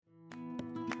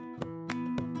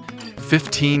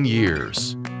15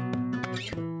 years.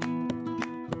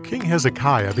 King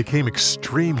Hezekiah became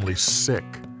extremely sick.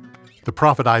 The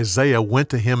prophet Isaiah went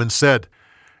to him and said,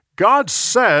 "God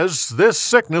says this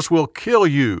sickness will kill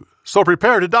you, so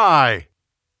prepare to die."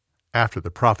 After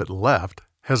the prophet left,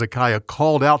 Hezekiah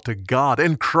called out to God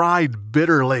and cried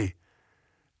bitterly.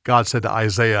 God said to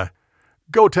Isaiah,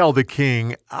 "Go tell the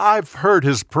king, I've heard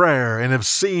his prayer and have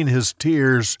seen his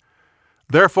tears.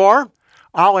 Therefore,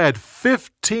 I'll add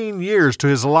 15 years to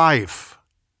his life.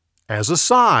 As a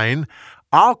sign,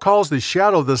 I'll cause the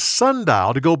shadow of the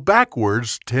sundial to go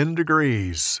backwards 10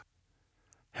 degrees."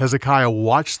 Hezekiah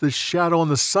watched the shadow on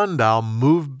the sundial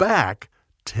move back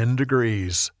 10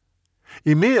 degrees.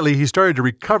 Immediately he started to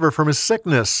recover from his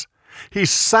sickness. He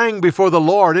sang before the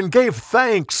Lord and gave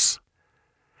thanks.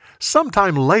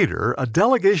 Sometime later, a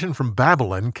delegation from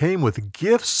Babylon came with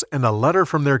gifts and a letter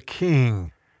from their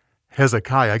king.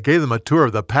 Hezekiah gave them a tour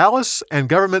of the palace and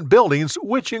government buildings,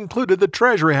 which included the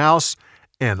treasury house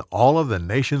and all of the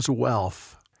nation's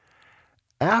wealth.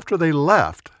 After they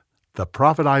left, the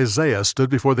prophet Isaiah stood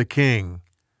before the king.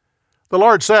 "The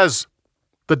Lord says,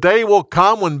 the day will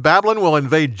come when Babylon will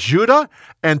invade Judah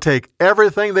and take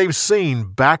everything they've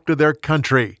seen back to their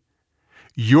country.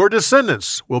 Your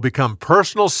descendants will become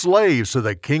personal slaves to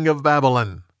the king of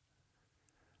Babylon."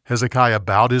 Hezekiah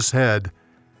bowed his head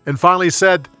and finally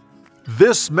said,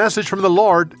 "This message from the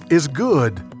Lord is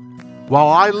good. While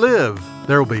I live,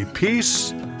 there will be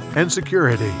peace and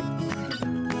security."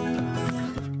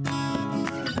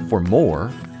 For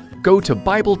more, go to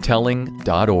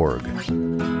BibleTelling.org.